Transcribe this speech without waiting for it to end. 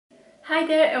Hi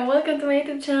there and welcome to my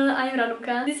YouTube channel. I am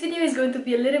Raluca. This video is going to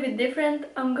be a little bit different.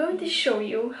 I'm going to show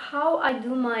you how I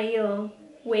do my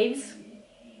waves,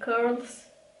 curls,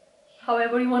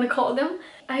 however you want to call them.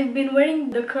 I've been wearing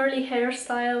the curly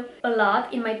hairstyle a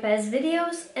lot in my past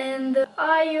videos and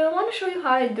I want to show you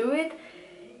how I do it.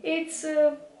 It's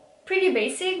pretty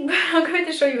basic, but I'm going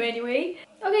to show you anyway.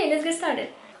 Okay, let's get started.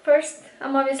 First,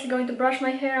 I'm obviously going to brush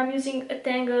my hair. I'm using a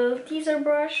Tangle teaser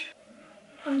brush.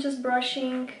 I'm just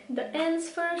brushing the ends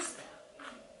first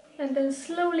and then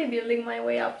slowly building my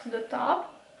way up to the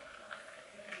top.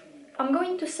 I'm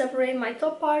going to separate my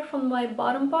top part from my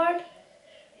bottom part.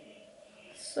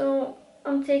 So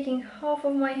I'm taking half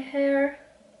of my hair.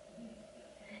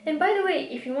 And by the way,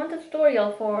 if you want a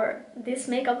tutorial for this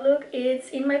makeup look, it's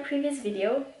in my previous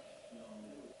video.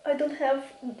 I don't have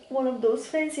one of those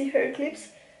fancy hair clips,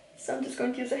 so I'm just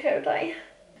going to use a hair tie.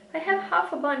 I have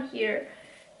half a bun here.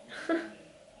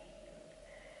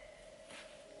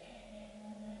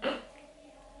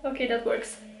 Okay, that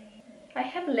works. I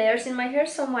have layers in my hair,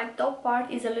 so my top part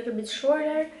is a little bit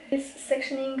shorter. This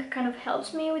sectioning kind of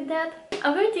helps me with that.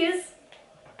 I'm going to use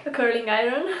a curling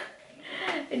iron.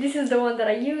 This is the one that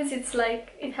I use. It's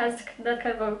like, it has that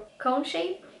kind of a cone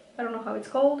shape. I don't know how it's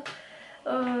called.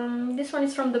 This one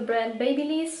is from the brand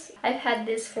Babyliss. I've had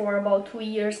this for about 2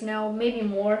 years now, maybe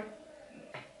more.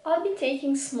 I'll be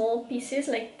taking small pieces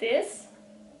like this.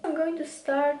 I'm going to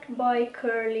start by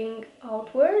curling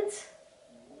outwards.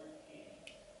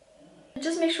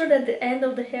 Just make sure that the end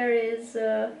of the hair is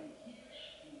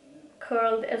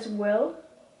curled as well.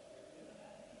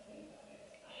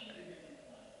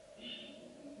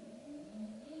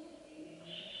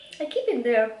 I keep it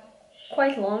there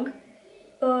quite long.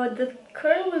 The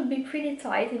curl will be pretty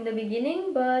tight in the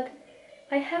beginning, but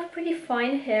I have pretty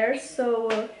fine hair,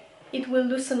 so it will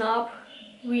loosen up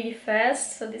really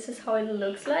fast. So this is how it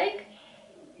looks like.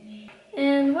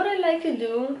 And what I like to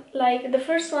do, like the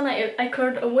first one I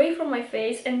curled away from my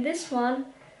face, and this one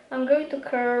I'm going to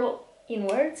curl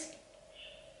inwards.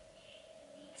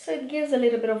 So it gives a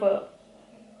little bit of a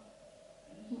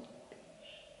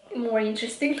more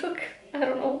interesting look. I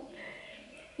don't know.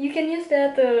 You can use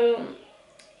that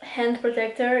hand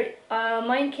protector.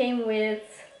 Mine came with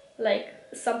like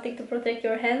something to protect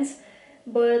your hands,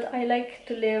 but I like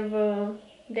to live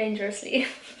dangerously.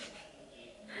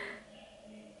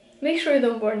 Make sure you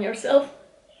don't burn yourself.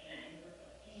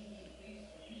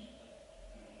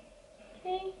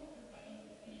 Okay.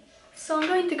 So I'm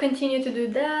going to continue to do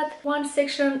that. One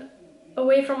section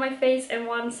away from my face and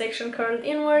one section curled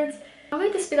inwards. I'm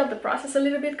going to speed up the process a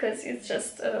little bit because it's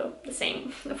just the same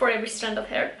for every strand of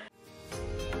hair.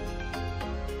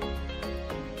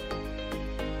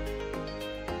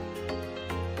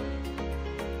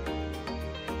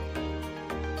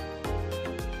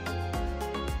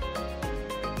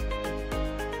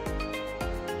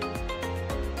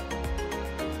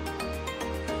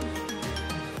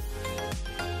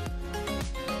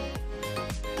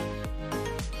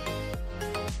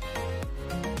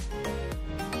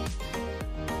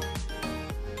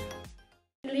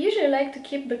 I usually like to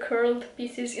keep the curled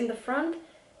pieces in the front,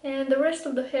 and the rest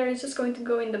of the hair is just going to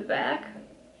go in the back,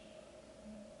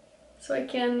 so I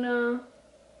can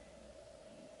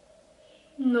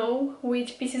know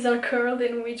which pieces are curled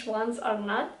and which ones are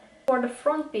not. For the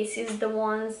front pieces, the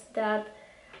ones that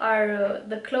are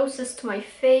the closest to my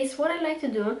face, what I like to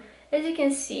do, as you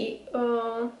can see,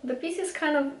 the pieces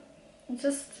kind of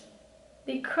just,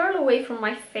 they curl away from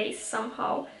my face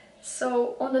somehow.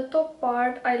 So on the top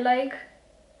part I like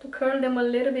to curl them a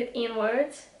little bit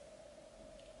inwards,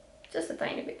 just a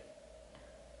tiny bit.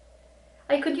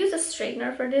 I could use a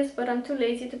straightener for this, but I'm too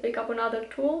lazy to pick up another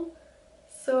tool,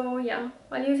 so yeah,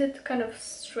 I'll use it to kind of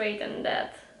straighten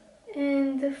that.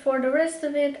 And for the rest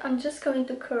of it, I'm just going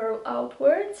to curl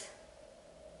outwards,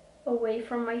 away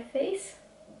from my face.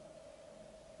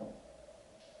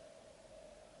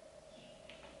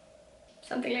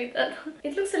 Something like that.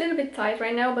 It looks a little bit tight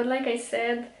right now, but like I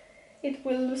said, it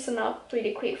will loosen up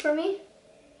pretty quick for me.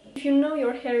 If you know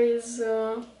your hair is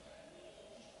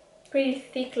pretty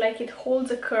thick, like it holds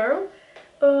a curl,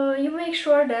 you make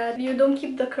sure that you don't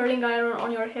keep the curling iron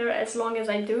on your hair as long as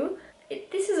I do.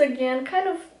 This is again kind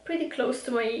of pretty close to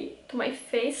my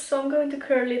face, so I'm going to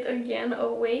curl it again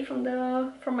away from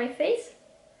my face.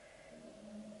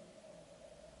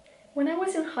 When I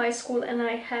was in high school and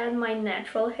I had my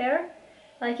natural hair,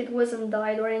 like it wasn't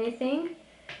dyed or anything,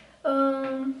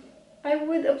 I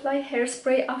would apply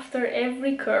hairspray after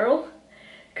every curl,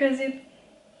 because it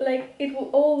will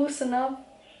all loosen up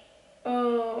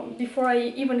before I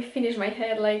even finish my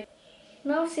hair. Like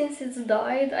now, since it's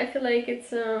dyed, I feel like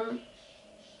it's a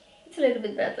little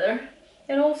bit better.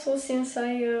 And also, since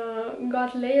I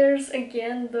got layers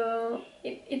again,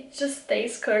 it just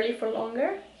stays curly for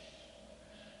longer.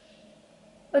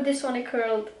 But this one I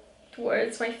curled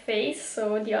towards my face,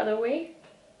 so the other way.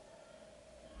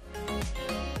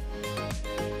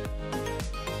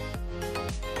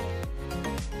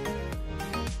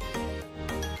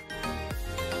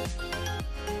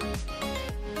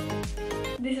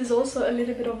 This is also a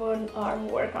little bit of an arm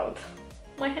workout.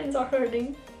 My hands are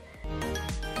hurting.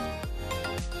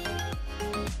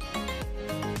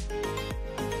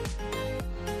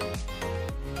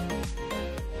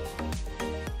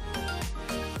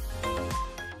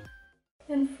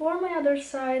 And for my other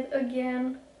side,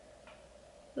 again,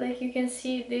 like you can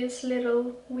see this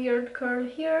little weird curl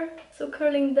here. So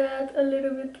curling that a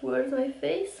little bit towards my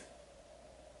face.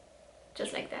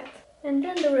 Just like that. And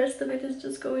then the rest of it is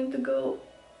just going to go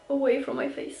away from my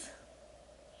face.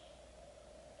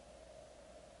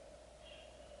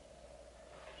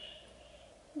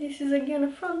 This is again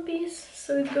a front piece,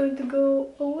 so it's going to go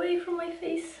away from my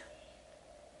face.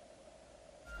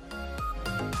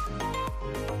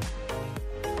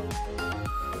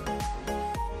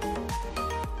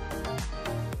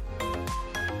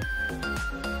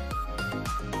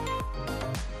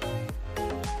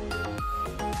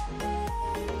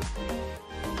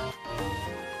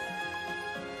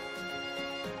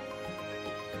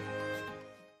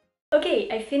 Okay,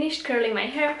 I finished curling my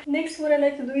hair. Next, what I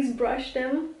like to do is brush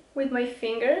them with my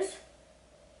fingers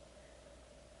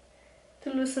to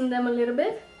loosen them a little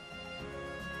bit.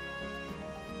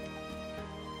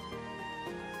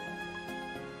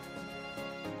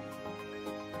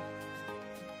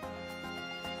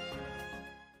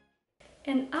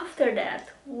 And after that,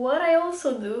 what I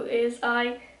also do is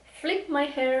I flip my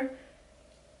hair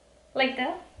like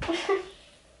that.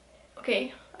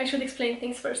 Okay, I should explain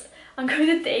things first. I'm going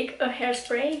to take a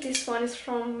hairspray. This one is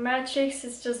from Matrix.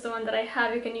 It's just the one that I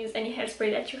have. You can use any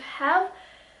hairspray that you have.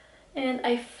 And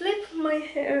I flip my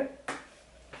hair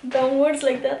downwards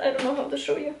like that. I don't know how to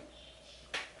show you.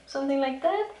 Something like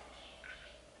that.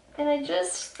 And I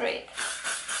just spray it.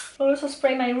 I'll also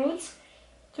spray my roots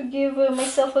to give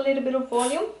myself a little bit of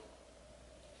volume.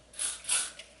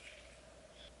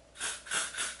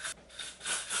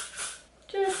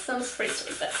 Just some sprays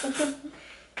like that.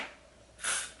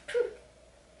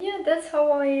 Yeah, that's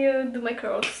how I do my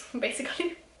curls,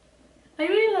 basically. I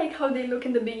really like how they look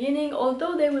in the beginning,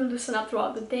 although they will loosen up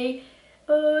throughout the day.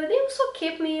 They also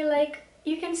keep me, like,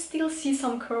 you can still see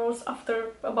some curls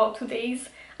after about 2 days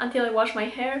until I wash my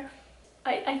hair.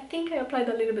 I think I applied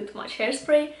a little bit too much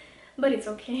hairspray, but it's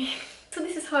okay. So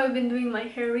this is how I've been doing my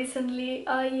hair recently.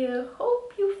 I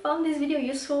hope you found this video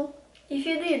useful. If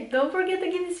you did, don't forget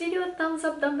to give this video a thumbs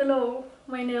up down below.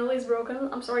 My nail is broken,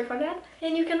 I'm sorry for that.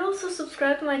 And you can also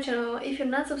subscribe to my channel if you're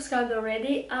not subscribed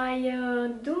already.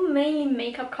 I do mainly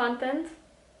makeup content,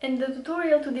 and the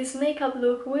tutorial to this makeup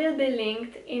look will be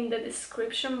linked in the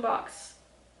description box.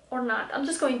 Or not, I'm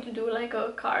just going to do like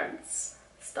a cards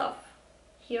stuff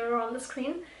here on the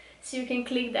screen, so you can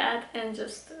click that and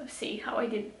just see how I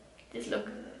did this look.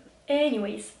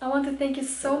 Anyways, I want to thank you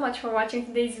so much for watching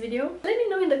today's video. Let me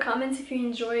know in the comments if you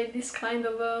enjoyed this kind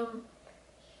of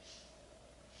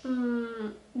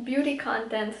beauty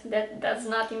content that does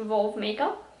not involve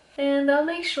makeup, and I'll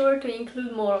make sure to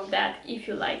include more of that if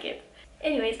you like it.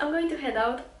 Anyways, I'm going to head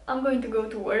out. I'm going to go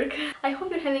to work. I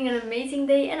hope you're having an amazing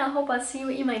day, and I hope I'll see you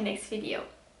in my next video.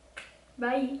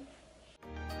 Bye!